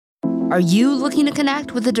Are you looking to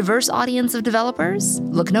connect with a diverse audience of developers?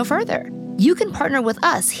 Look no further. You can partner with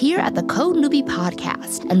us here at the Code Newbie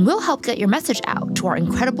Podcast, and we'll help get your message out to our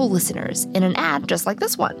incredible listeners in an ad just like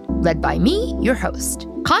this one, read by me, your host.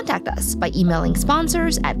 Contact us by emailing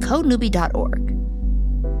sponsors@codenewbie.org.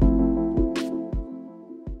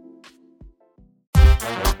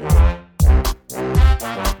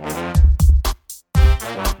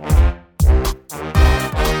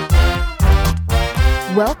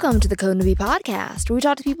 Welcome to the Code Newbie Podcast, where we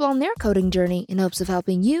talk to people on their coding journey in hopes of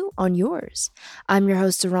helping you on yours. I'm your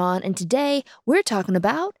host, Saran, and today we're talking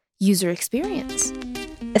about user experience.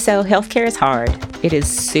 So healthcare is hard. It is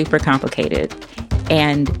super complicated,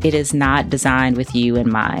 and it is not designed with you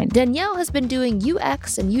in mind. Danielle has been doing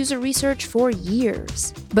UX and user research for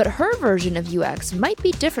years, but her version of UX might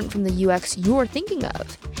be different from the UX you're thinking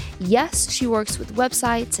of. Yes, she works with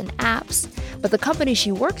websites and apps, but the company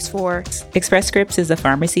she works for... Express Scripts is a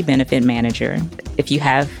pharmacy benefit manager. If you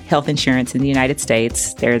have health insurance in the United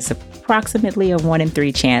States, there's approximately a 1 in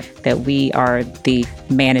 3 chance that we are the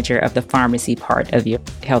manager of the pharmacy part of your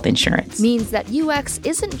health insurance. Means that UX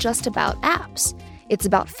isn't just about apps. It's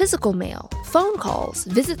about physical mail, phone calls,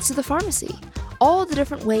 visits to the pharmacy, all the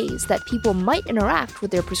different ways that people might interact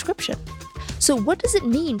with their prescription. So what does it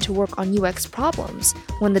mean to work on UX problems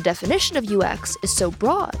when the definition of UX is so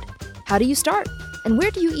broad? How do you start? And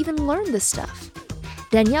where do you even learn this stuff?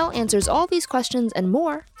 Danielle answers all these questions and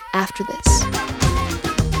more after this.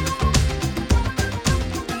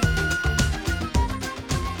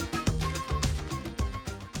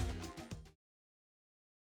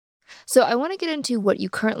 So I want to get into what you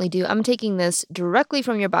currently do. I'm taking this directly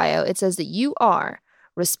from your bio. It says that you are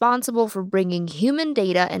responsible for bringing human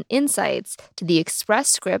data and insights to the Express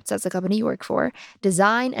Scripts, that's the company you work for,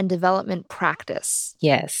 design and development practice.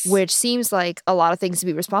 Yes. Which seems like a lot of things to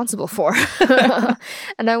be responsible for.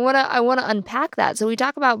 And I want to unpack that. So we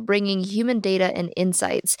talk about bringing human data and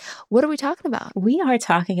insights. What are we talking about? We are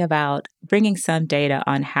talking about bringing some data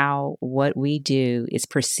on how what we do is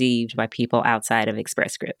perceived by people outside of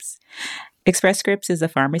Express Scripts. Express Scripts is a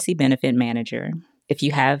pharmacy benefit manager. If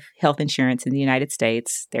you have health insurance in the United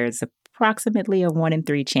States, there's approximately a 1 in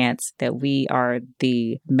 3 chance that we are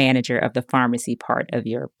the manager of the pharmacy part of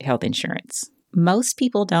your health insurance. Most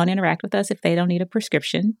people don't interact with us if they don't need a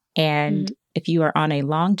prescription. And if you are on a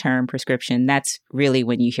long-term prescription, that's really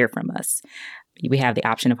when you hear from us. We have the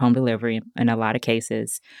option of home delivery in a lot of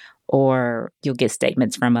cases, or you'll get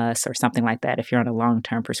statements from us or something like that if you're on a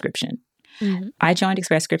long-term prescription. Mm-hmm. I joined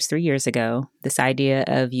Express Scripts 3 years ago. This idea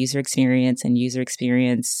of user experience and user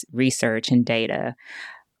experience research and data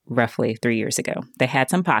roughly 3 years ago. They had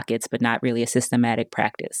some pockets, but not really a systematic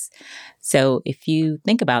practice. So if you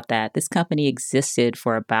think about that, this company existed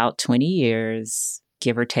for about 20 years,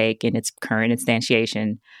 give or take, in its current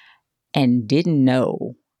instantiation, and didn't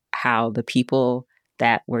know how the people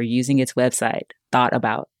that were using its website thought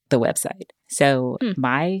about the website. So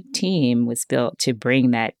my team was built to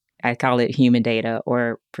bring that, I call it human data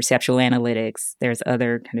or perceptual analytics. There's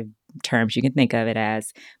other kind of terms you can think of it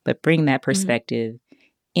as, but bring that perspective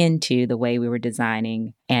into the way we were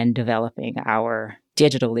designing and developing our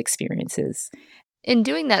digital experiences. In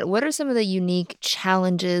doing that, what are some of the unique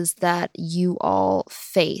challenges that you all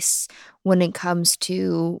face when it comes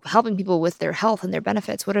to helping people with their health and their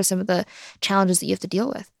benefits? What are some of the challenges that you have to deal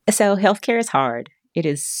with? So healthcare is hard. It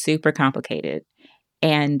is super complicated.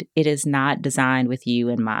 And it is not designed with you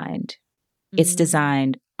in mind. It's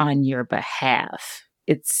designed on your behalf.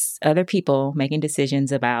 It's other people making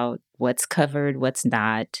decisions about what's covered, what's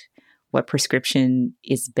not, what prescription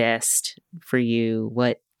is best for you,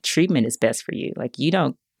 what treatment is best for you. Like, you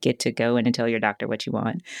don't get to go in and tell your doctor what you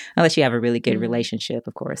want, unless you have a really good relationship,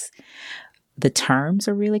 of course. The terms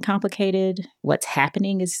are really complicated. What's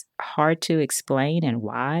happening is hard to explain and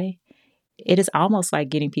why. It is almost like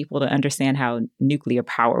getting people to understand how nuclear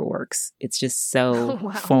power works. It's just so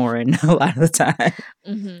foreign a lot of the time.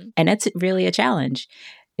 And that's really a challenge,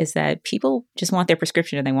 is that people just want their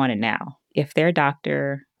prescription and they want it now. If their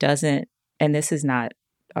doctor doesn't, and this is not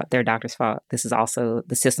their doctor's fault, this is also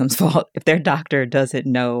the system's fault. If their doctor doesn't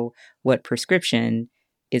know what prescription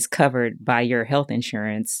is covered by your health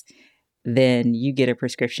insurance, then you get a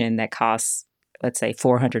prescription that costs, let's say,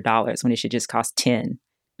 $400 when it should just cost $10.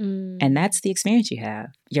 And that's the experience you have.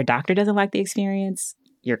 Your doctor doesn't like the experience.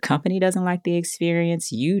 Your company doesn't like the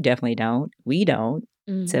experience. You definitely don't. We don't.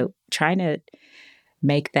 So trying to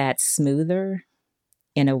make that smoother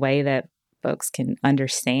in a way that folks can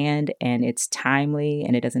understand and it's timely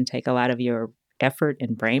and it doesn't take a lot of your effort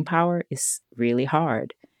and brain power is really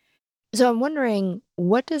hard. So I'm wondering,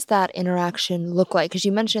 what does that interaction look like? Because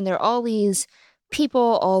you mentioned there are all these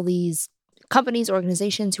people, all these companies,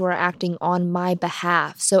 organizations who are acting on my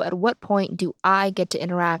behalf. So at what point do I get to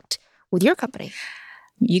interact with your company?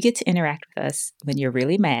 You get to interact with us when you're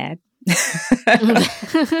really mad.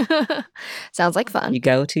 Sounds like fun. You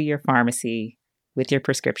go to your pharmacy with your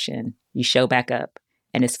prescription, you show back up,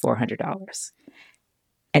 and it's $400.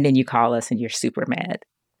 And then you call us and you're super mad.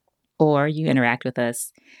 Or you interact with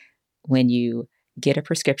us when you get a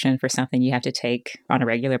prescription for something you have to take on a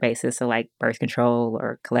regular basis, so like birth control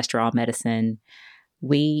or cholesterol medicine.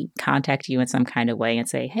 We contact you in some kind of way and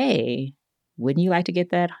say, hey, wouldn't you like to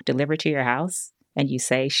get that delivered to your house? And you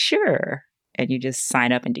say, sure. And you just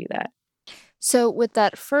sign up and do that. So with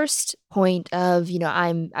that first point of,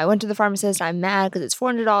 I went to the pharmacist, I'm mad because it's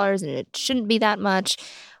 $400 and it shouldn't be that much.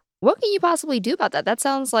 What can you possibly do about that? That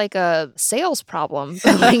sounds like a sales problem.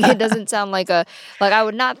 It doesn't sound like I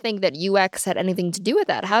would not think that UX had anything to do with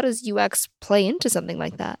that. How does UX play into something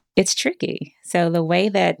like that? It's tricky. So the way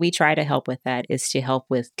that we try to help with that is to help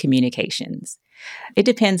with communications. It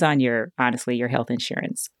depends on your health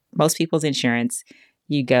insurance. Most people's insurance,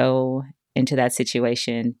 you go into that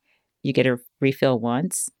situation, you get a refill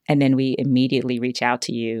once, and then we immediately reach out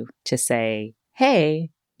to you to say,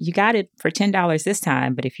 hey, you got it for $10 this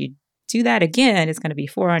time, but if you do that again, it's going to be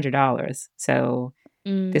 $400. So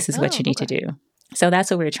this is what you need to do. So that's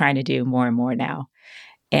what we're trying to do more and more now.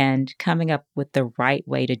 And coming up with the right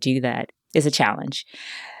way to do that is a challenge.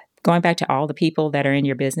 Going back to all the people that are in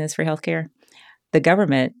your business for healthcare, the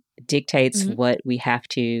government dictates what we have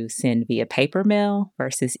to send via paper mail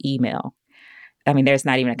versus email. I mean, there's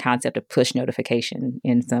not even a concept of push notification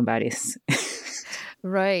in somebody's.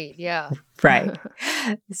 Right. Yeah. Right.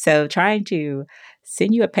 So trying to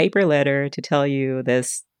send you a paper letter to tell you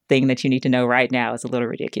this thing that you need to know right now is a little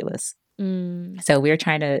ridiculous. So we're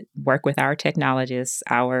trying to work with our technologists,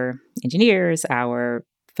 our engineers, our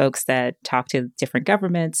folks that talk to different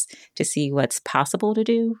governments to see what's possible to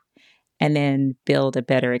do and then build a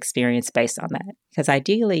better experience based on that. Because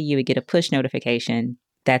ideally, you would get a push notification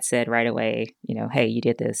that said right away, hey, you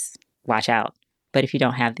did this, watch out. But if you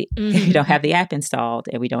don't have the app installed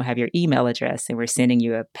and we don't have your email address and we're sending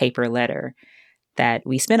you a paper letter, that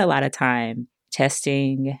we spend a lot of time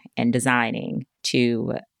testing and designing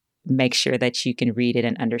to make sure that you can read it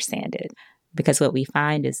and understand it. Because what we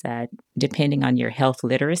find is that depending on your health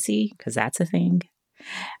literacy, because that's a thing,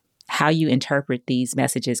 how you interpret these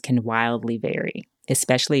messages can wildly vary,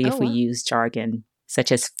 especially if we use jargon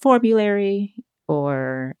such as formulary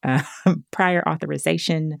or prior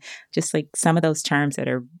authorization, just like some of those terms that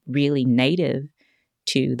are really native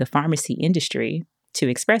to the pharmacy industry, to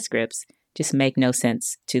Express Scripts, just make no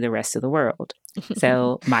sense to the rest of the world.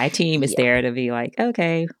 So my team is there to be like,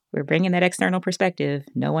 okay, we're bringing that external perspective.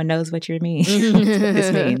 No one knows what you mean, what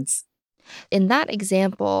this means. In that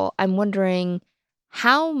example, I'm wondering,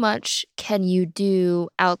 how much can you do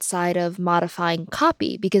outside of modifying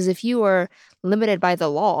copy? Because if you are limited by the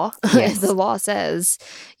law, if the law says,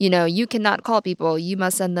 you cannot call people, you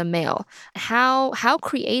must send them mail. How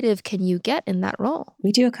creative can you get in that role?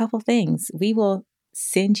 We do a couple things. We will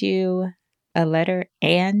send you a letter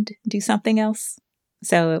and do something else.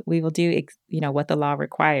 So we will do, what the law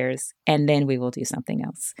requires, and then we will do something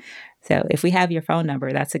else. So if we have your phone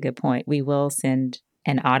number, that's a good point. We will send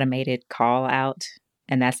an automated call out,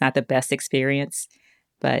 and that's not the best experience,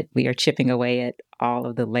 but we are chipping away at all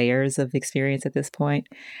of the layers of experience at this point.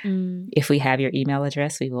 If we have your email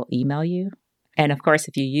address, we will email you. And of course,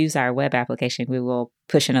 if you use our web application, we will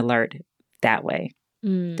push an alert that way.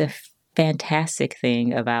 The fantastic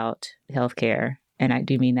thing about healthcare, and I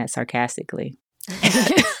do mean that sarcastically,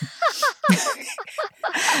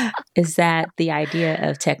 is that the idea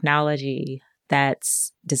of technology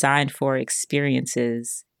that's designed for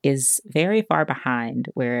experiences is very far behind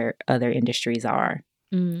where other industries are.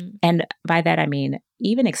 And by that, I mean,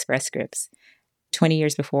 even Express Scripts, 20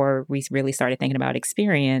 years before we really started thinking about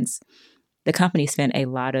experience, the company spent a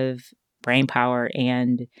lot of brainpower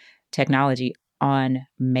and technology on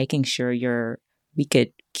making sure we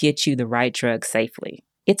could get you the right drug safely.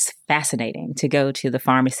 It's fascinating to go to the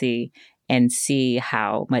pharmacy and see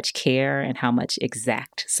how much care and how much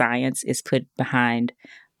exact science is put behind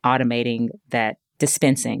automating that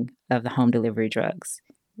dispensing of the home delivery drugs.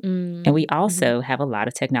 And we also have a lot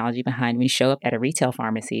of technology behind when you show up at a retail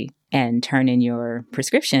pharmacy and turn in your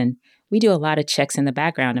prescription. We do a lot of checks in the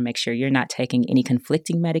background to make sure you're not taking any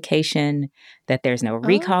conflicting medication, that there's no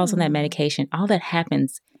recalls on that medication. All that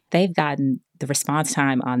happens, they've gotten the response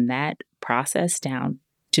time on that process down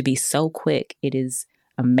to be so quick. It is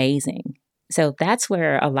amazing. So that's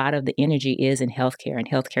where a lot of the energy is in healthcare and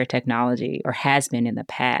healthcare technology, or has been in the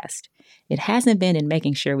past. It hasn't been in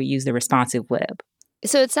making sure we use the responsive web.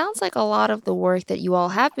 So it sounds like a lot of the work that you all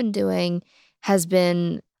have been doing has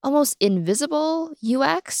been almost invisible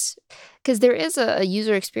UX, because there is a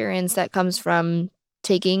user experience that comes from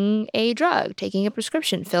taking a drug, taking a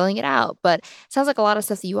prescription, filling it out. But it sounds like a lot of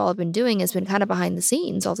stuff that you all have been doing has been kind of behind the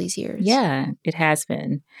scenes all these years. Yeah, it has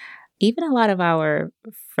been. Even a lot of our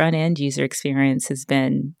front-end user experience has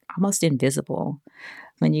been almost invisible.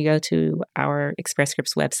 When you go to our Express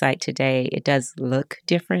Scripts website today, it does look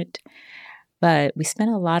different, but we spent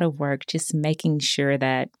a lot of work just making sure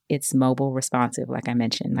that it's mobile responsive, like I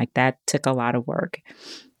mentioned. Like that took a lot of work.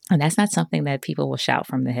 And that's not something that people will shout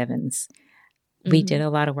from the heavens. We did a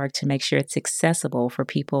lot of work to make sure it's accessible for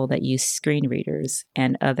people that use screen readers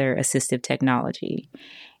and other assistive technology.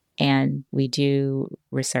 And we do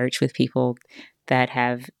research with people that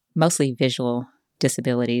have mostly visual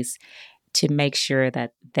disabilities to make sure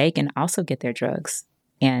that they can also get their drugs.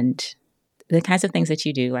 And the kinds of things that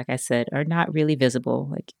you do, like I said, are not really visible.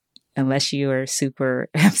 Like unless you are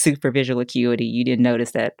have super visual acuity, you didn't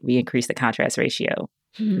notice that we increased the contrast ratio.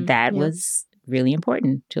 That was really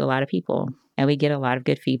important to a lot of people. And we get a lot of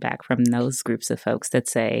good feedback from those groups of folks that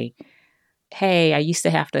say, hey, I used to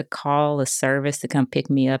have to call a service to come pick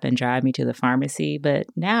me up and drive me to the pharmacy, but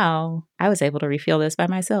now I was able to refill this by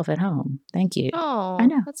myself at home. Thank you. Oh, I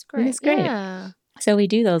know. That's great. It's great. Yeah. So we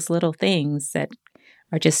do those little things that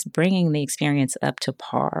are just bringing the experience up to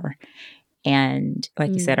par and,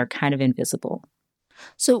 like you said, are kind of invisible.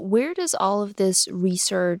 So where does all of this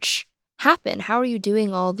research happen? How are you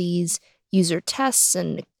doing all these user tests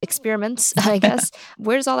and experiments, I guess?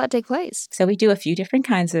 Where does all that take place? So we do a few different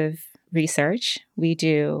kinds of research. We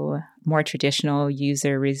do more traditional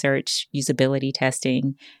user research, usability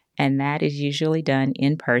testing, and that is usually done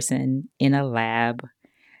in person in a lab.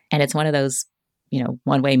 And it's one of those,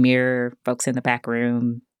 one-way mirror, folks in the back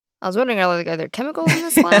room. I was wondering, are there chemicals in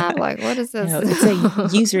this lab? Like, what is this? No,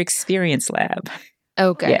 it's a user experience lab.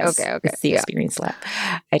 Okay, yes, okay. It's the experience lab.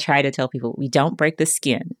 I try to tell people we don't break the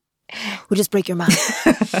skin. We'll just break your mind.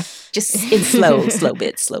 Just in slow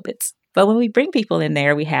bits. But when we bring people in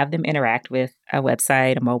there, we have them interact with a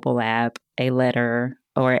website, a mobile app, a letter,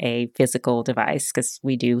 or a physical device, because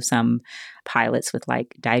we do some pilots with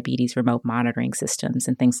like diabetes remote monitoring systems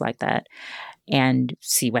and things like that, and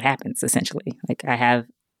see what happens, essentially. Like I have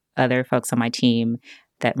other folks on my team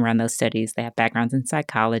that run those studies. They have backgrounds in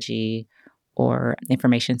psychology or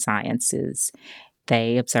information sciences.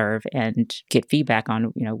 They observe and get feedback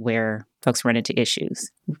on, where folks run into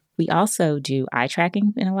issues. We also do eye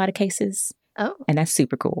tracking in a lot of cases. Oh. And that's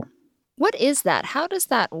super cool. What is that? How does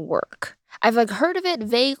that work? I've heard of it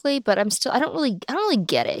vaguely, but I don't really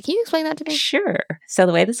get it. Can you explain that to me? Sure. So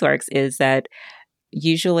the way this works is that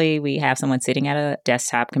usually we have someone sitting at a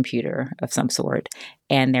desktop computer of some sort,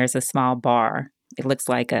 and there's a small bar. It looks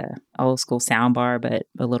like a old school sound bar, but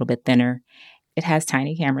a little bit thinner. It has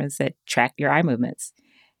tiny cameras that track your eye movements.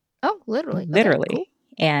 Oh, literally. Literally. Okay, cool.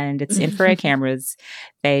 And it's infrared cameras.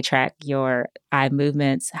 They track your eye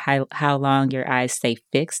movements, how long your eyes stay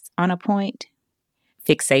fixed on a point.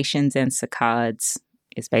 Fixations and saccades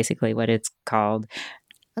is basically what it's called.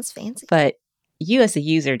 That's fancy. But you as a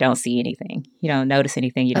user don't see anything. You don't notice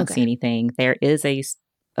anything. You don't see anything. There is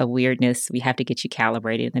a weirdness. We have to get you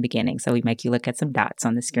calibrated in the beginning. So we make you look at some dots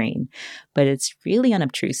on the screen. But it's really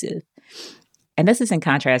unobtrusive. And this is in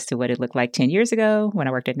contrast to what it looked like 10 years ago when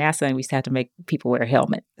I worked at NASA and we used to have to make people wear a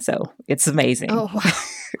helmet. So it's amazing. Oh,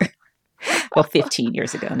 wow. Well, 15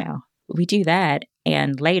 years ago now. We do that.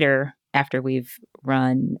 And later, after we've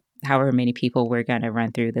run however many people we're going to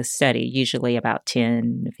run through this study, usually about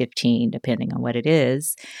 10 to 15, depending on what it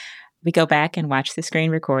is, we go back and watch the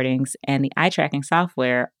screen recordings, and the eye tracking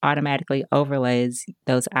software automatically overlays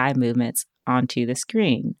those eye movements onto the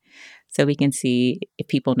screen. So we can see if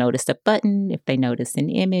people noticed a button, if they noticed an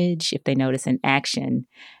image, if they notice an action,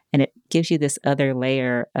 and it gives you this other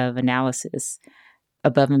layer of analysis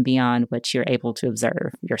above and beyond what you're able to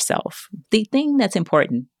observe yourself. The thing that's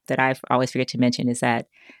important that I always forget to mention is that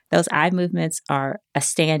those eye movements are a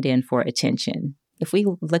stand-in for attention. If we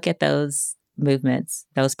look at those movements,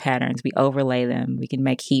 those patterns, we overlay them, we can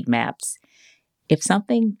make heat maps. If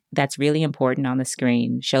something that's really important on the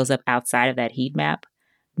screen shows up outside of that heat map,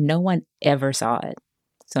 no one ever saw it.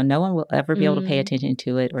 So no one will ever be able to pay attention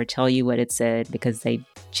to it or tell you what it said because they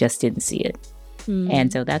just didn't see it.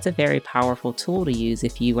 And so that's a very powerful tool to use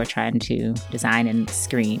if you are trying to design a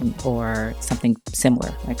screen or something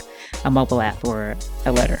similar, like a mobile app or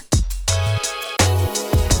a letter.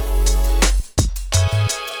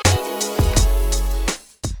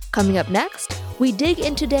 Coming up next, we dig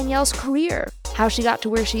into Danielle's career, how she got to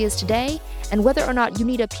where she is today, and whether or not you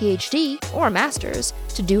need a PhD or a master's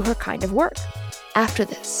to do her kind of work. after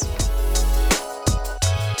this.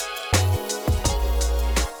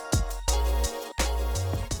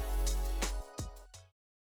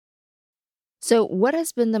 So, what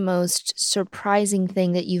has been the most surprising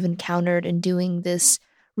thing that you've encountered in doing this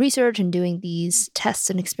research and doing these tests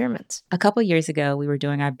and experiments? A couple years ago, we were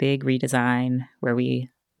doing our big redesign where we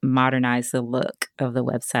modernized the look of the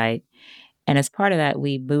website. And as part of that,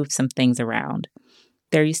 we moved some things around.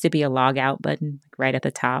 There used to be a log out button right at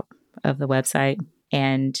the top of the website.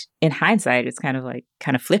 And in hindsight, it's kind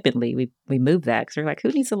of flippantly, we moved that because we're like, who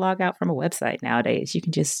needs to log out from a website nowadays? You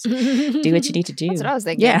can just do what you need to do. That's what I was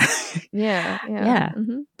thinking. Yeah. Yeah.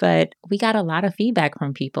 Mm-hmm. But we got a lot of feedback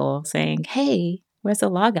from people saying, hey, where's the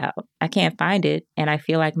log out? I can't find it. And I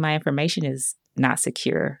feel like my information is not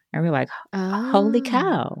secure. And we're like, holy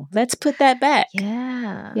cow, let's put that back.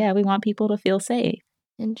 Yeah. Yeah, we want people to feel safe.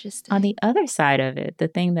 Interesting. On the other side of it, the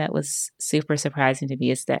thing that was super surprising to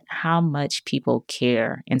me is that how much people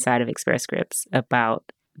care inside of Express Scripts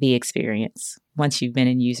about the experience. Once you've been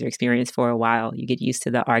in user experience for a while, you get used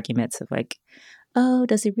to the arguments of like, oh,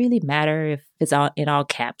 does it really matter if it's all in all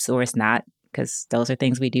caps or it's not? Because those are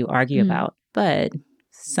things we do argue about. But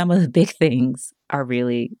some of the big things are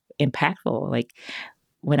really impactful. Like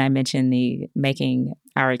when I mentioned the making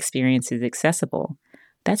our experiences accessible,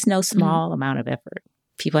 that's no small amount of effort.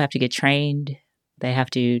 People have to get trained. They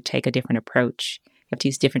have to take a different approach. You have to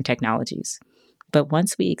use different technologies. But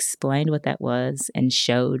once we explained what that was and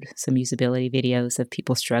showed some usability videos of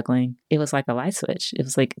people struggling, it was like a light switch. It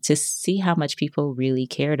was like to see how much people really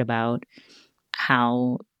cared about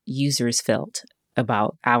how users felt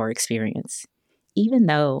about our experience. Even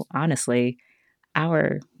though, honestly,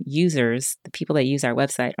 our users, the people that use our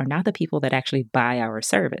website, are not the people that actually buy our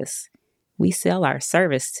service. We sell our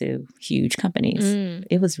service to huge companies.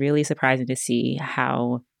 It was really surprising to see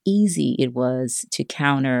how easy it was to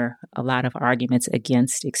counter a lot of arguments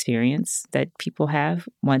against experience that people have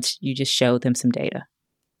once you just show them some data.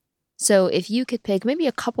 So if you could pick maybe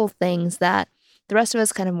a couple things that the rest of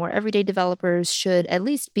us kind of more everyday developers should at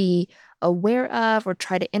least be aware of or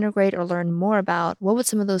try to integrate or learn more about, what would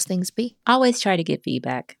some of those things be? Always try to get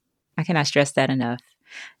feedback. I cannot stress that enough.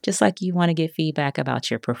 Just like you want to get feedback about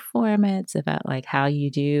your performance, about like how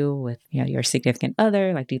you do with your significant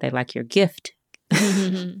other, like do they like your gift?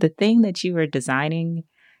 The thing that you are designing,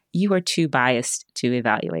 you are too biased to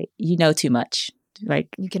evaluate. You know too much. Like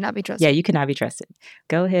you cannot be trusted. Yeah, you cannot be trusted.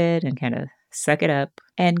 Go ahead and kind of suck it up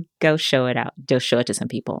and go show it out. Go show it to some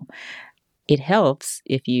people. It helps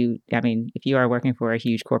if you are working for a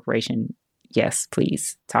huge corporation, yes,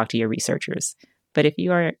 please talk to your researchers. But if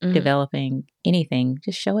you are developing anything,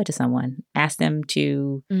 just show it to someone. Ask them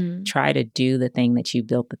to try to do the thing that you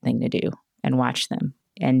built the thing to do and watch them.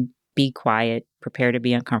 And be quiet, prepare to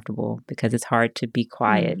be uncomfortable because it's hard to be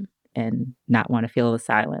quiet and not want to feel the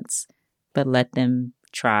silence. But let them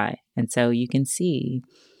try. And so you can see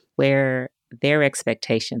where their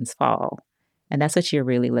expectations fall. And that's what you're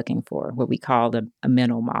really looking for, what we call a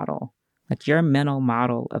mental model. Like your mental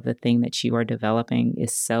model of the thing that you are developing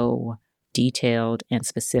is so detailed and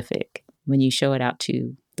specific. When you show it out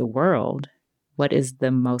to the world, what is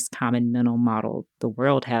the most common mental model the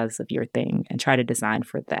world has of your thing, and try to design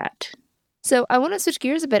for that. So I want to switch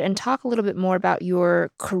gears a bit and talk a little bit more about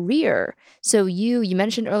your career. So you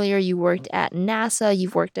mentioned earlier you worked at NASA,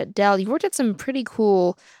 you've worked at Dell, you've worked at some pretty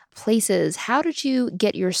cool places. How did you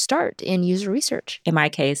get your start in user research? In my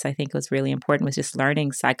case, I think it was really important was just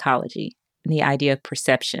learning psychology and the idea of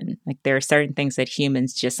perception. Like there are certain things that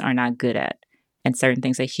humans just are not good at and certain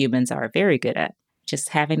things that humans are very good at. Just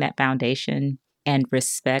having that foundation and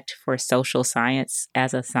respect for social science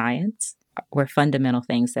as a science were fundamental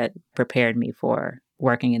things that prepared me for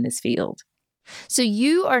working in this field. So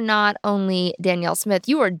you are not only Danielle Smith,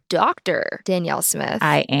 you are Dr. Danielle Smith.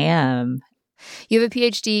 I am. You have a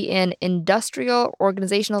PhD in industrial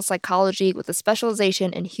organizational psychology with a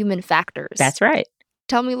specialization in human factors. That's right.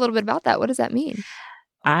 Tell me a little bit about that. What does that mean?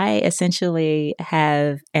 I essentially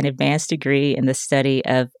have an advanced degree in the study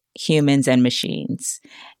of humans and machines.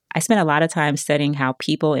 I spent a lot of time studying how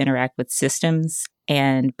people interact with systems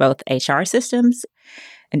and both HR systems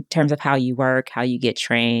in terms of how you work, how you get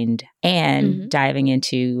trained, and diving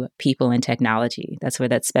into people and technology. That's where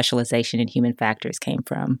that specialization in human factors came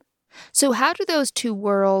from. So how do those two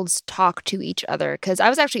worlds talk to each other? Because I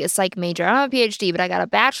was actually a psych major. I don't have a PhD, but I got a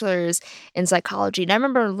bachelor's in psychology. And I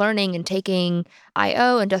remember learning and taking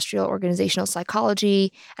IO, industrial organizational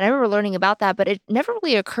psychology. And I remember learning about that, but it never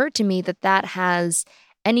really occurred to me that that has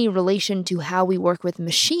any relation to how we work with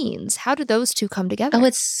machines. How do those two come together? Oh,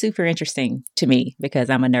 it's super interesting to me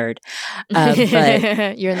because I'm a nerd. But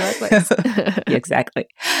you're in the right place. Exactly.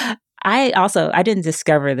 I didn't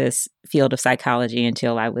discover this field of psychology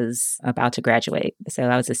until I was about to graduate. So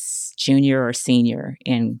I was a junior or senior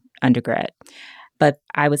in undergrad. But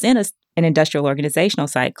I was in an industrial organizational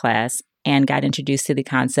psych class and got introduced to the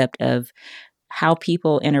concept of how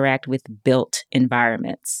people interact with built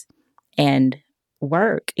environments. And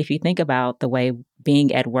work, if you think about the way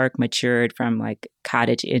being at work matured from like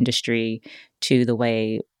cottage industry to the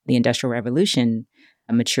way the Industrial Revolution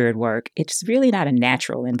matured work, it's really not a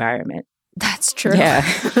natural environment. That's true. Yeah.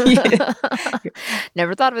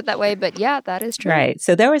 Never thought of it that way, but yeah, that is true. Right.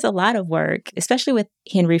 So there was a lot of work, especially with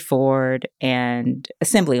Henry Ford and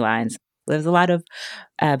assembly lines. There's a lot of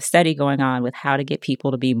study going on with how to get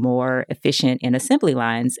people to be more efficient in assembly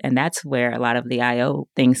lines. And that's where a lot of the I/O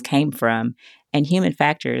things came from. And human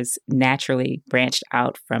factors naturally branched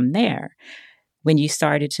out from there. When you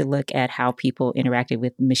started to look at how people interacted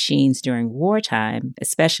with machines during wartime,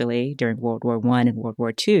 especially during World War I and World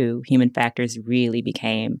War II, human factors really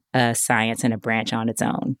became a science and a branch on its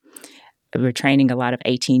own. We're training a lot of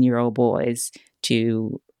 18-year-old boys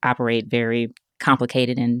to operate very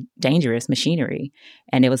complicated and dangerous machinery.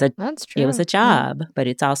 And it was That's true. It was a job, but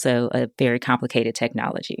it's also a very complicated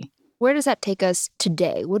technology. Where does that take us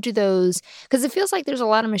today? What do those, because it feels like there's a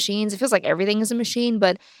lot of machines. It feels like everything is a machine,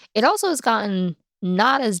 but it also has gotten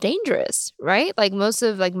not as dangerous, right? Like most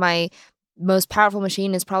of like my most powerful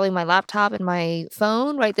machine is probably my laptop and my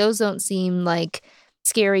phone, right? Those don't seem like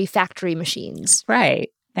scary factory machines. Right.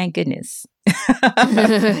 Thank goodness.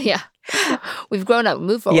 Yeah. We've grown up,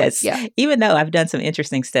 move forward. Yes. Yeah. Even though I've done some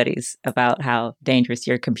interesting studies about how dangerous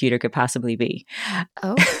your computer could possibly be.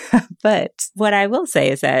 Oh. But what I will say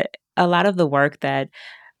is that a lot of the work that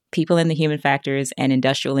people in the human factors and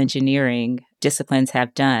industrial engineering disciplines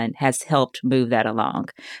have done has helped move that along.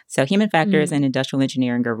 So human factors and industrial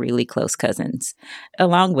engineering are really close cousins,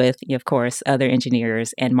 along with, of course, other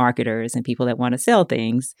engineers and marketers and people that want to sell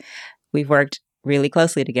things. We've worked really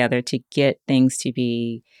closely together to get things to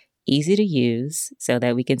be easy to use so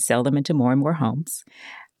that we can sell them into more and more homes,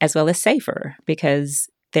 as well as safer, because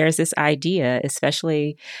there's this idea,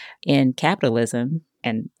 especially in capitalism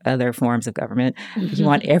and other forms of government, you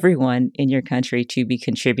want everyone in your country to be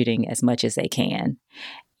contributing as much as they can.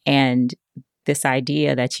 And this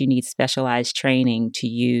idea that you need specialized training to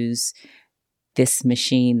use this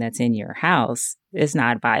machine that's in your house is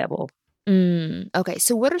not viable. Okay,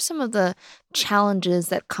 so what are some of the challenges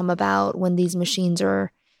that come about when these machines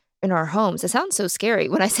are in our homes? It sounds so scary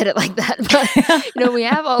when I said it like that, but we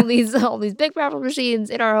have all these big powerful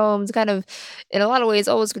machines in our homes, kind of in a lot of ways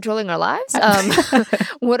always controlling our lives.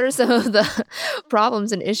 What are some of the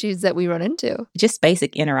problems and issues that we run into? Just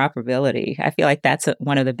basic interoperability. I feel like that's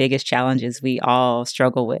one of the biggest challenges we all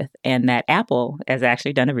struggle with, and that Apple has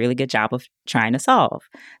actually done a really good job of trying to solve.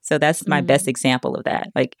 So that's my best example of that.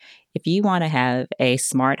 Like, if you want to have a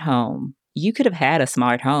smart home, you could have had a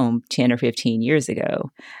smart home 10 or 15 years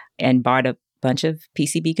ago and bought a bunch of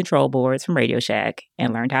PCB control boards from Radio Shack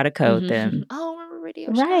and learned how to code them. Oh, remember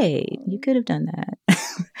Radio Shack? Right. You could have done that.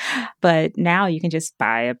 But now you can just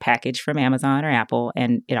buy a package from Amazon or Apple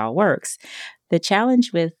and it all works. The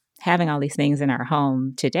challenge with having all these things in our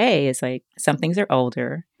home today is like some things are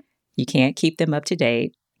older. You can't keep them up to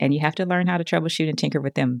date and you have to learn how to troubleshoot and tinker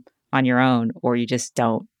with them on your own, or you just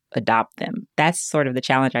don't adopt them. That's sort of the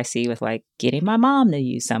challenge I see with like getting my mom to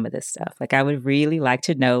use some of this stuff. Like I would really like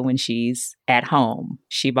to know when she's at home.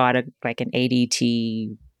 She bought an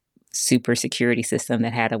ADT super security system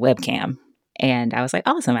that had a webcam. And I was like,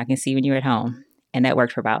 awesome, I can see when you're at home. And that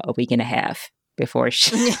worked for about a week and a half before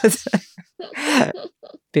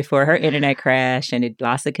before her internet crashed and it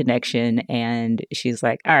lost the connection. And she's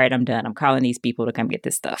like, all right, I'm done. I'm calling these people to come get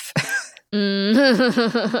this stuff.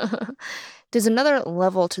 There's another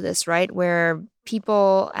level to this, right? Where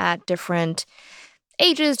people at different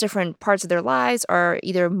ages, different parts of their lives are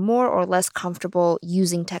either more or less comfortable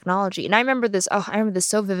using technology. And I remember this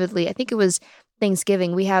so vividly. I think it was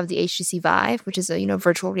Thanksgiving. We have the HTC Vive, which is a,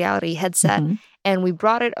 virtual reality headset. And we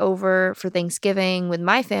brought it over for Thanksgiving with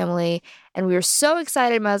my family. And we were so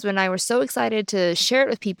excited. My husband and I were so excited to share it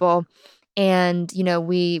with people. And,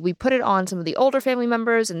 we put it on some of the older family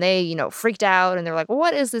members and they, freaked out and they're like, well,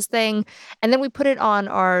 what is this thing? And then we put it on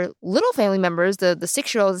our little family members, the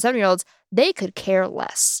 6-year-olds and 7-year-olds. They could care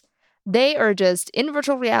less. They are just in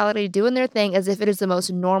virtual reality doing their thing as if it is the most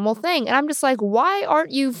normal thing. And I'm just like, why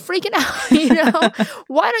aren't you freaking out?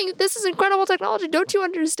 Why don't you? This is incredible technology. Don't you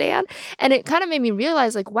understand? And it kind of made me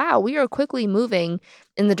realize like, wow, we are quickly moving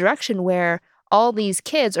in the direction where all these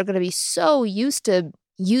kids are going to be so used to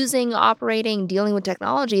using, operating, dealing with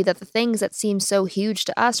technology, that the things that seem so huge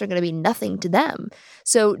to us are going to be nothing to them.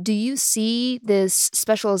 So do you see this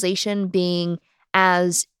specialization being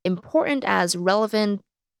as important, as relevant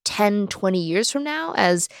 10, 20 years from now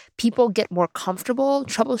as people get more comfortable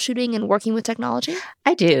troubleshooting and working with technology?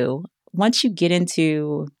 I do. Once you get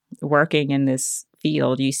into working in this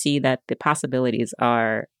field, you see that the possibilities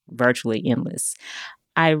are virtually endless.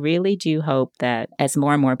 I really do hope that as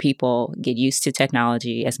more and more people get used to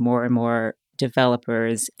technology, as more and more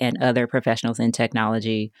developers and other professionals in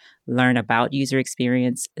technology learn about user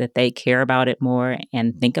experience, that they care about it more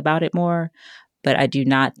and think about it more. But I do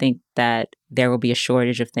not think that there will be a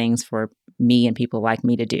shortage of things for me and people like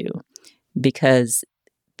me to do, because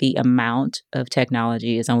the amount of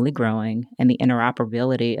technology is only growing and the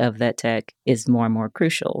interoperability of that tech is more and more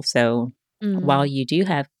crucial. So while you do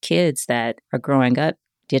have kids that are growing up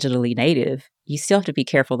digitally native, you still have to be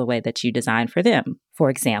careful the way that you design for them. For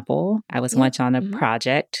example, I was once on a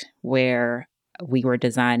project where we were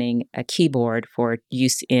designing a keyboard for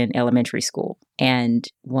use in elementary school. And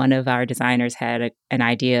one of our designers had an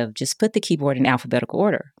idea of just put the keyboard in alphabetical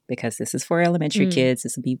order, because this is for elementary kids.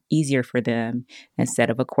 This will be easier for them instead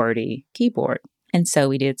of a QWERTY keyboard. And so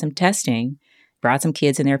we did some testing, brought some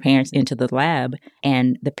kids and their parents into the lab,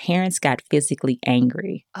 and the parents got physically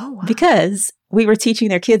angry because we were teaching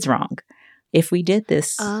their kids wrong. If we did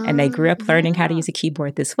this and they grew up learning how to use a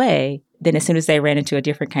keyboard this way, then as soon as they ran into a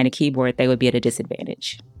different kind of keyboard, they would be at a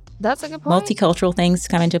disadvantage. That's a good point. Multicultural things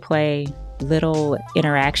come into play, little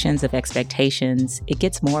interactions of expectations. It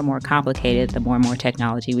gets more and more complicated the more and more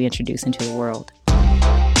technology we introduce into the world.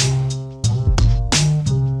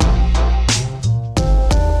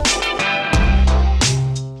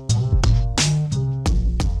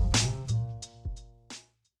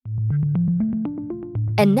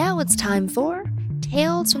 And now it's time for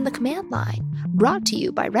Tales from the Command Line, brought to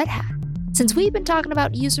you by Red Hat. Since we've been talking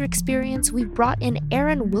about user experience, we've brought in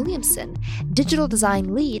Aaron Williamson, digital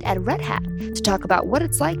design lead at Red Hat, to talk about what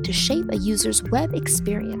it's like to shape a user's web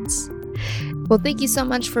experience. Well, thank you so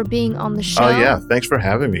much for being on the show. Oh, yeah. Thanks for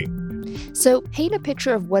having me. So paint a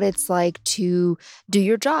picture of what it's like to do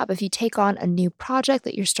your job. If you take on a new project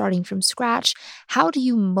that you're starting from scratch, how do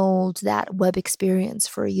you mold that web experience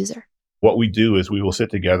for a user? What we do is we will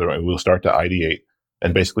sit together and we'll start to ideate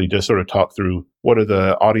and basically just sort of talk through what are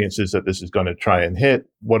the audiences that this is going to try and hit?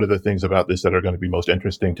 What are the things about this that are going to be most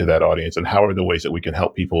interesting to that audience? And how are the ways that we can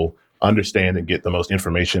help people understand and get the most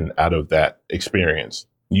information out of that experience?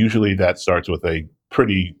 Usually that starts with a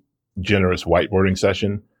pretty generous whiteboarding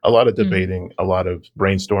session, a lot of debating, a lot of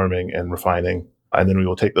brainstorming and refining. And then we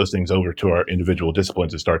will take those things over to our individual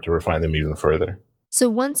disciplines and start to refine them even further. So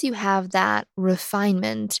once you have that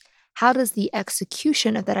refinement, how does the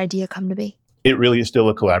execution of that idea come to be? It really is still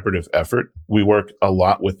a collaborative effort. We work a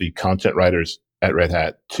lot with the content writers at Red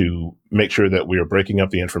Hat to make sure that we are breaking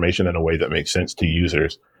up the information in a way that makes sense to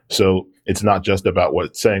users. So it's not just about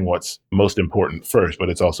saying what's most important first, but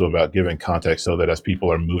it's also about giving context so that as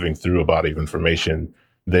people are moving through a body of information,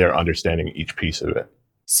 they are understanding each piece of it.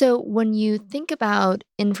 So when you think about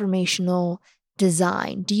informational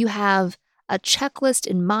design, do you have a checklist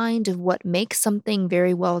in mind of what makes something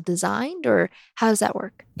very well designed, or how does that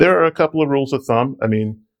work? There are a couple of rules of thumb. I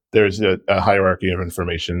mean, there's a hierarchy of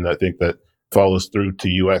information I think that follows through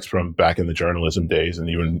to UX from back in the journalism days and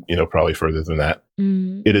even, probably further than that.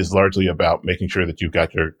 It is largely about making sure that you've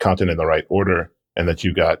got your content in the right order and that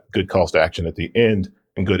you've got good calls to action at the end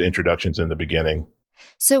and good introductions in the beginning.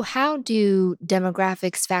 So how do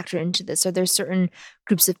demographics factor into this? Are there certain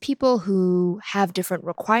groups of people who have different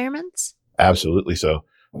requirements? Absolutely so.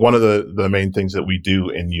 One of the main things that we do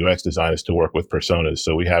in UX design is to work with personas.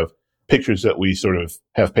 So we have pictures that we sort of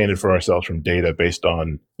have painted for ourselves from data based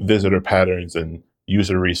on visitor patterns and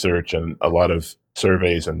user research and a lot of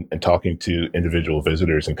surveys and talking to individual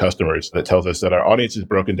visitors and customers that tells us that our audience is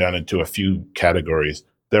broken down into a few categories.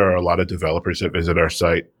 There are a lot of developers that visit our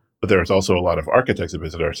site, but there's also a lot of architects that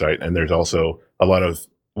visit our site. And there's also a lot of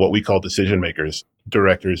what we call decision makers,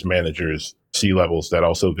 directors, managers, C-levels that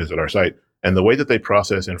also visit our site. And the way that they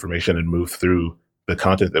process information and move through the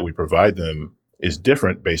content that we provide them is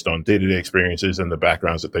different based on day-to-day experiences and the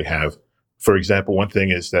backgrounds that they have. For example, one thing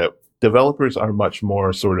is that developers are much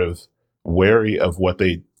more sort of wary of what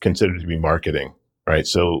they consider to be marketing, right?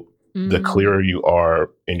 So the clearer you are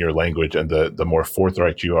in your language and the more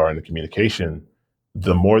forthright you are in the communication,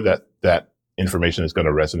 the more that information is going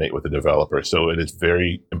to resonate with the developer. So it is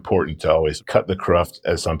very important to always cut the cruft,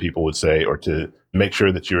 as some people would say, or to make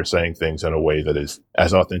sure that you're saying things in a way that is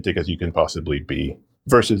as authentic as you can possibly be.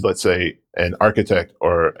 Versus, let's say, an architect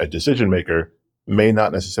or a decision maker, may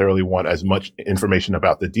not necessarily want as much information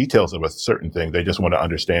about the details of a certain thing. They just want to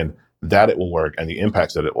understand that it will work and the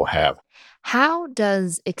impacts that it will have. How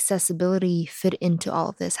does accessibility fit into all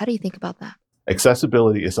of this? How do you think about that?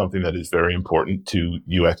 Accessibility is something that is very important to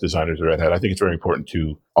UX designers at Red Hat. I think it's very important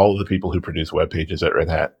to all of the people who produce web pages at Red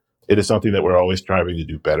Hat. It is something that we're always striving to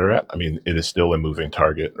do better at. I mean, it is still a moving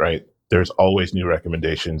target, right? There's always new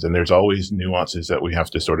recommendations and there's always nuances that we have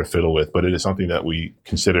to sort of fiddle with, but it is something that we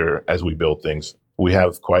consider as we build things. We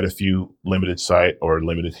have quite a few limited sight or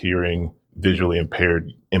limited hearing, visually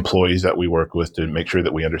impaired employees that we work with to make sure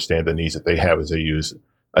that we understand the needs that they have as they use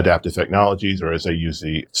adaptive technologies or as they use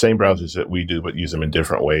the same browsers that we do, but use them in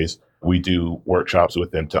different ways. We do workshops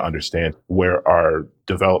with them to understand where our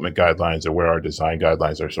development guidelines or where our design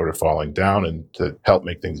guidelines are sort of falling down and to help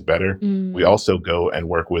make things better. We also go and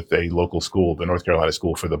work with a local school, the North Carolina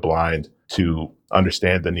School for the Blind, to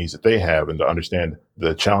understand the needs that they have and to understand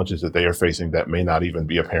the challenges that they are facing that may not even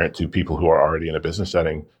be apparent to people who are already in a business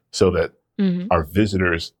setting, so that our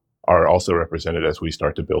visitors are also represented as we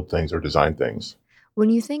start to build things or design things. When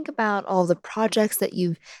you think about all the projects that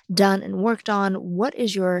you've done and worked on, what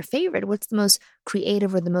is your favorite? What's the most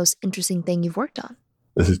creative or the most interesting thing you've worked on?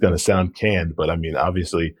 This is going to sound canned, but I mean,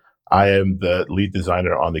 obviously, I am the lead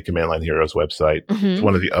designer on the Command Line Heroes website. It's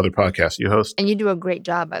one of the other podcasts you host. And you do a great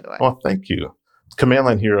job, by the way. Well, thank you. Command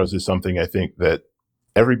Line Heroes is something I think that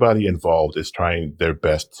everybody involved is trying their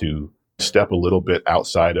best to step a little bit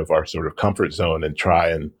outside of our sort of comfort zone and try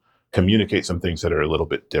and communicate some things that are a little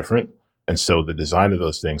bit different. And so the design of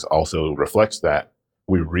those things also reflects that.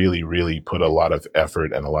 We really, really put a lot of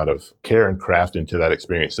effort and a lot of care and craft into that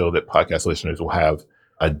experience so that podcast listeners will have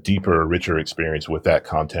a deeper, richer experience with that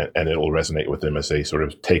content, and it will resonate with them as they sort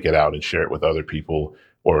of take it out and share it with other people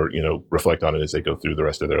or, reflect on it as they go through the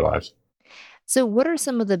rest of their lives. So what are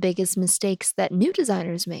some of the biggest mistakes that new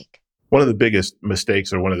designers make? One of the biggest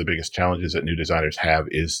mistakes or one of the biggest challenges that new designers have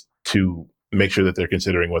is to make sure that they're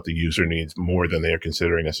considering what the user needs more than they are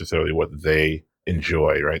considering necessarily what they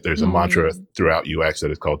enjoy, right? There's a mantra throughout UX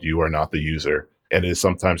that is called, "You are not the user." And it is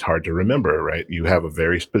sometimes hard to remember, right? You have a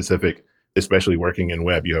very specific, especially working in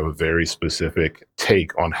web, you have a very specific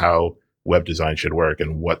take on how web design should work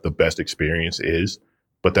and what the best experience is.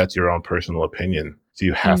 But that's your own personal opinion. So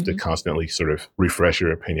you have to constantly sort of refresh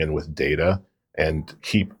your opinion with data and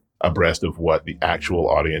keep abreast of what the actual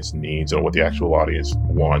audience needs and what the actual audience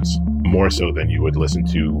wants, more so than you would listen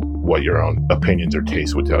to what your own opinions or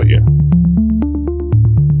tastes would tell you.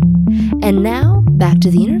 And now, back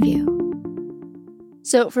to the interview.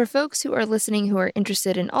 So for folks who are listening who are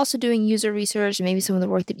interested in also doing user research and maybe some of the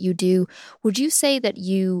work that you do, would you say that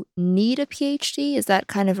you need a PhD? Is that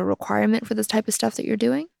kind of a requirement for this type of stuff that you're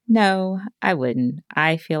doing? No, I wouldn't.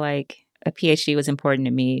 I feel like a PhD was important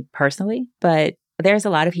to me personally, but there's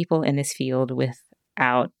a lot of people in this field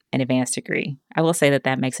without an advanced degree. I will say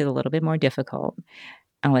that makes it a little bit more difficult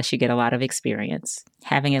unless you get a lot of experience.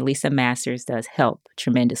 Having at least a master's does help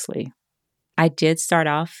tremendously. I did start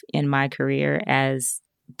off in my career as,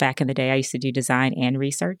 back in the day, I used to do design and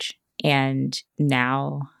research. And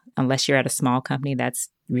now, unless you're at a small company, that's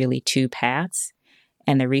really two paths.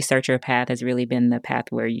 And the researcher path has really been the path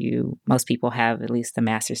where most people have at least a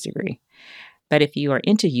master's degree. But if you are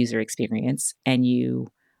into user experience and you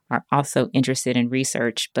are also interested in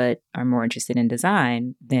research, but are more interested in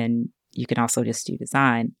design, then you can also just do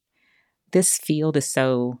design. This field is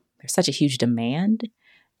there's such a huge demand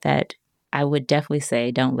that I would definitely say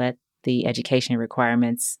don't let the education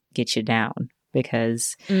requirements get you down,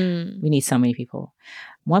 because we need so many people.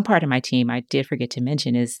 One part of my team I did forget to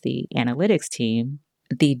mention is the analytics team,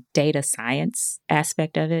 the data science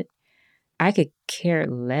aspect of it. I could care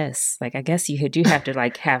less. I guess you do have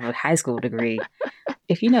to have a high school degree.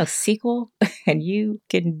 If you know SQL and you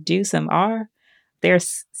can do some R,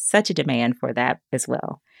 there's such a demand for that as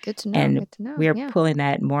well. Good to know. And good to know. we are pulling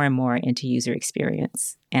that more and more into user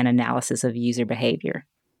experience and analysis of user behavior.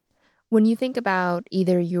 When you think about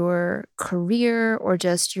either your career or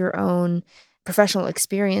just your own professional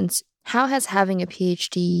experience, how has having a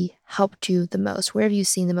PhD helped you the most? Where have you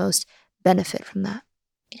seen the most benefit from that?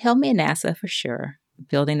 It helped me in NASA for sure.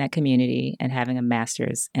 Building that community and having a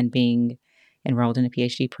master's and being enrolled in a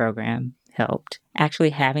PhD program helped.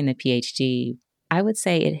 Actually, having the PhD, I would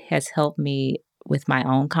say it has helped me with my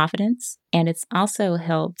own confidence. And it's also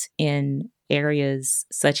helped in areas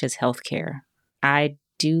such as healthcare. I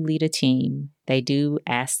do lead a team. They do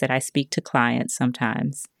ask that I speak to clients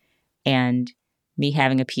sometimes. And me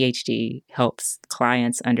having a PhD helps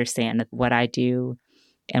clients understand that what I do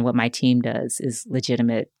and what my team does is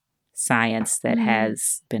legitimate science that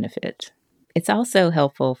has benefit. It's also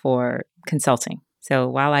helpful for consulting. So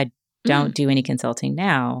while I don't do any consulting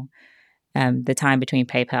now. The time between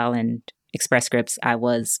PayPal and Express Scripts, I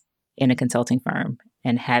was in a consulting firm,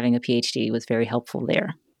 and having a PhD was very helpful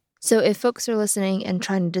there. So if folks are listening and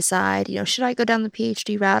trying to decide, should I go down the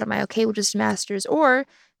PhD route? Am I okay with just a master's? Or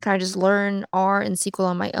can I just learn R and SQL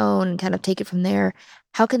on my own and kind of take it from there?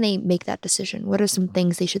 How can they make that decision? What are some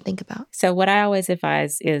things they should think about? So what I always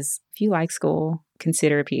advise is, if you like school,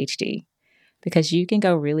 consider a PhD, because you can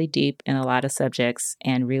go really deep in a lot of subjects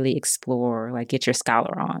and really explore, like get your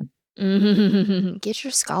scholar on. Get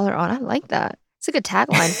your scholar on. I like that. It's a good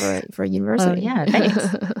tagline for a university. Yeah, thanks.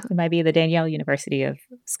 It might be the Danielle University of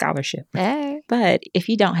Scholarship. Hey. But if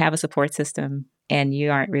you don't have a support system and you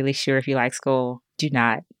aren't really sure if you like school, do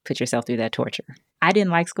not put yourself through that torture. I didn't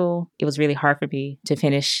like school. It was really hard for me to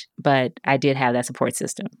finish, but I did have that support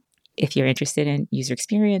system. If you're interested in user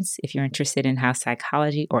experience, if you're interested in how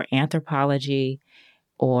psychology or anthropology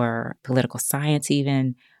or political science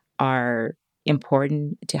even are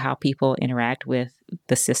important to how people interact with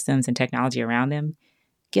the systems and technology around them,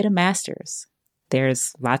 get a master's.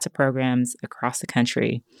 There's lots of programs across the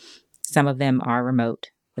country. Some of them are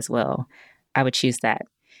remote as well. I would choose that.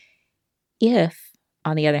 If,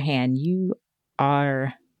 on the other hand, you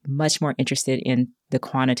are much more interested in the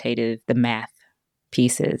quantitative, the math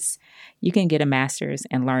pieces, you can get a master's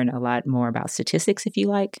and learn a lot more about statistics if you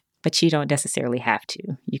like, but you don't necessarily have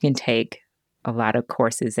to. You can take a lot of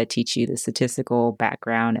courses that teach you the statistical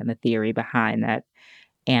background and the theory behind that,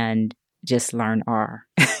 and just learn R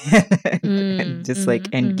and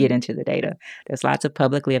get into the data. There's lots of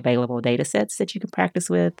publicly available data sets that you can practice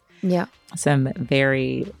with. Yeah. Some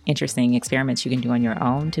very interesting experiments you can do on your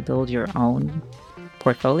own to build your own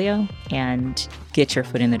portfolio and get your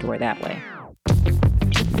foot in the door that way.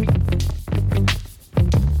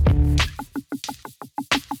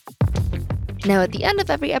 Now, at the end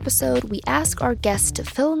of every episode, we ask our guests to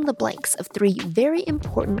fill in the blanks of 3 very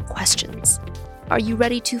important questions. Are you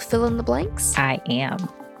ready to fill in the blanks? I am.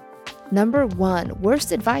 Number 1,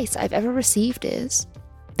 worst advice I've ever received is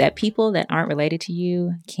that people that aren't related to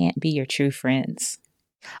you can't be your true friends.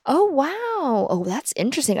 Oh, wow. Oh, that's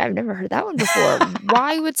interesting. I've never heard that one before.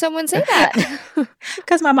 Why would someone say that?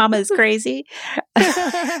 Because my mama is crazy.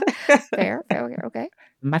 Fair. Okay.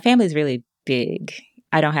 My family is really big.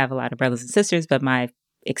 I don't have a lot of brothers and sisters, but my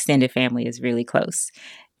extended family is really close.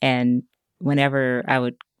 And whenever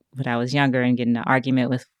when I was younger and get in an argument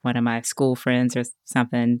with one of my school friends or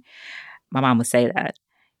something, my mom would say that.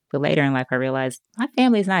 But later in life, I realized my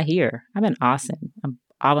family's not here. I'm in Austin. I'm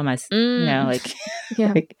all by myself,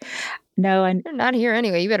 Yeah. No, you're not here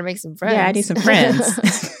anyway. You better make some friends. Yeah, I need some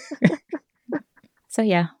friends. So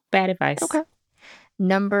yeah, bad advice. Okay.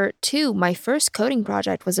 Number 2, my first coding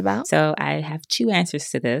project was about? So I have 2 answers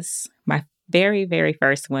to this. My very, very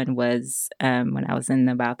first one was when I was in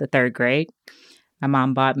about the 3rd grade. My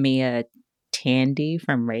mom bought me a Tandy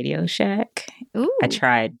from Radio Shack. Ooh. I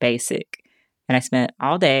tried BASIC, and I spent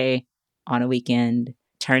all day on a weekend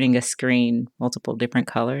turning a screen multiple different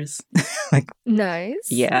colors. Nice.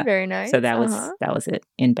 Yeah. Very nice. So that was it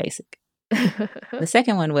in BASIC. The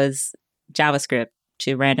second one was JavaScript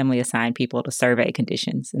to randomly assign people to survey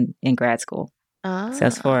conditions in grad school. So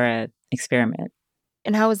it's for an experiment.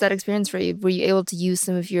 And how was that experience for you? Were you able to use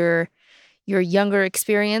some of your younger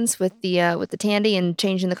experience with the Tandy and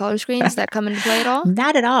changing the color screens? Does that come into play at all?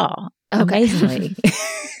 Not at all. Okay. Amazingly.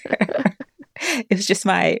 It was just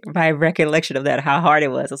my recollection of that, how hard it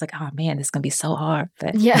was. I was like, oh man, this is going to be so hard.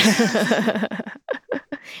 But yeah.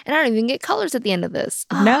 And I don't even get colors at the end of this.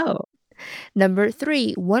 No. Number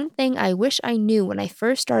 3, one thing I wish I knew when I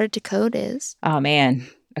first started to code is? Oh man.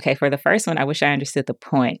 Okay, for the first one, I wish I understood the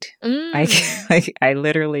point. I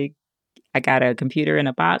literally got a computer in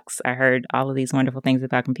a box. I heard all of these wonderful things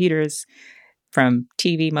about computers from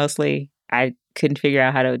TV mostly. I couldn't figure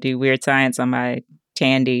out how to do weird science on my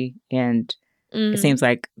Tandy, and it seems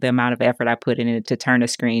like the amount of effort I put in it to turn a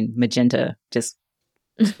screen magenta just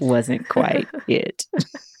wasn't quite it.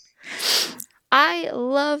 I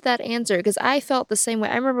love that answer because I felt the same way.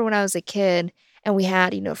 I remember when I was a kid and we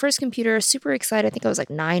had, first computer, super excited. I think I was like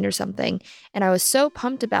 9 or something. And I was so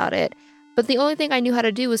pumped about it. But the only thing I knew how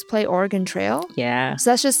to do was play Oregon Trail. Yeah.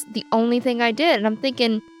 So that's just the only thing I did. And I'm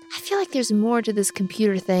thinking, I feel like there's more to this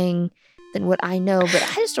computer thing than what I know, but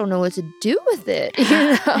I just don't know what to do with it.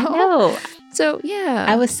 I know. So, yeah.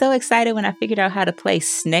 I was so excited when I figured out how to play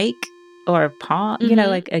Snake or Pong,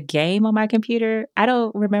 like a game on my computer. I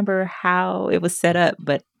don't remember how it was set up,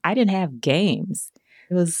 but I didn't have games.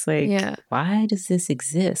 It was like, why does this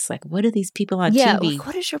exist? Like, what are these people on TV? Like,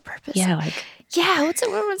 what is your purpose? Yeah, what's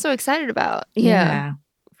everyone so excited about? Yeah.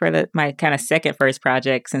 For my kind of first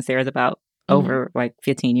project, since there was about over like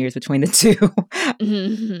 15 years between the two.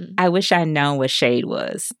 Mm-hmm. I wish I'd known what shade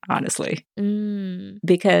was, honestly,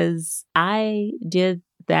 because I did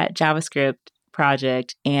that JavaScript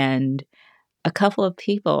project and a couple of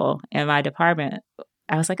people in my department,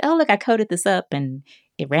 I was like, oh, look, I coded this up and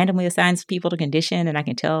it randomly assigns people to condition and I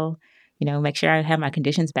can tell, make sure I have my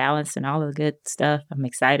conditions balanced and all the good stuff. I'm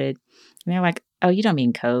excited. And they're like, oh, you don't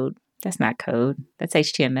mean code. That's not code. That's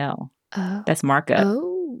HTML. That's markup.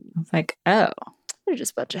 Oh. I was like, oh. They're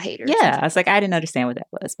just a bunch of haters. Yeah. I was like, I didn't understand what that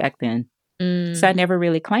was back then. So I never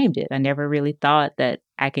really claimed it. I never really thought that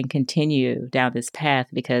I can continue down this path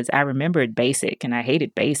because I remembered BASIC and I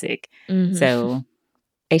hated BASIC. Mm-hmm. So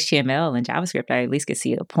HTML and JavaScript, I at least could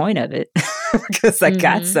see the point of it because I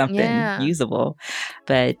got something usable.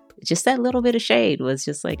 But just that little bit of shade was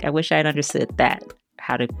just like, I wish I had understood that,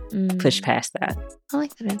 how to push past that. I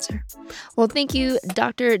like that answer. Well, thank you,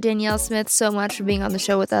 Dr. Danielle Smith, so much for being on the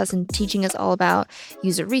show with us and teaching us all about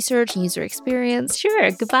user research and user experience.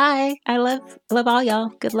 Sure. Goodbye. I love all y'all.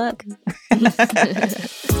 Good luck.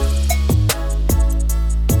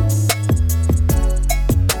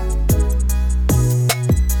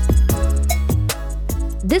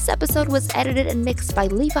 This episode was edited and mixed by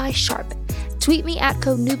Levi Sharp. Tweet me at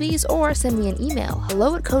Code Newbies or send me an email,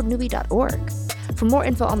 hello@codenewbie.org. For more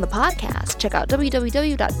info on the podcast, check out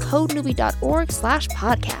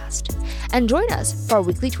www.codenewbie.org/podcast. And join us for our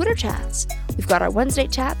weekly Twitter chats. We've got our Wednesday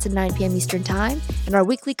chats at 9 p.m. Eastern Time and our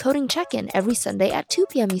weekly coding check-in every Sunday at 2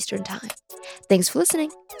 p.m. Eastern Time. Thanks for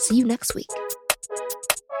listening. See you next week.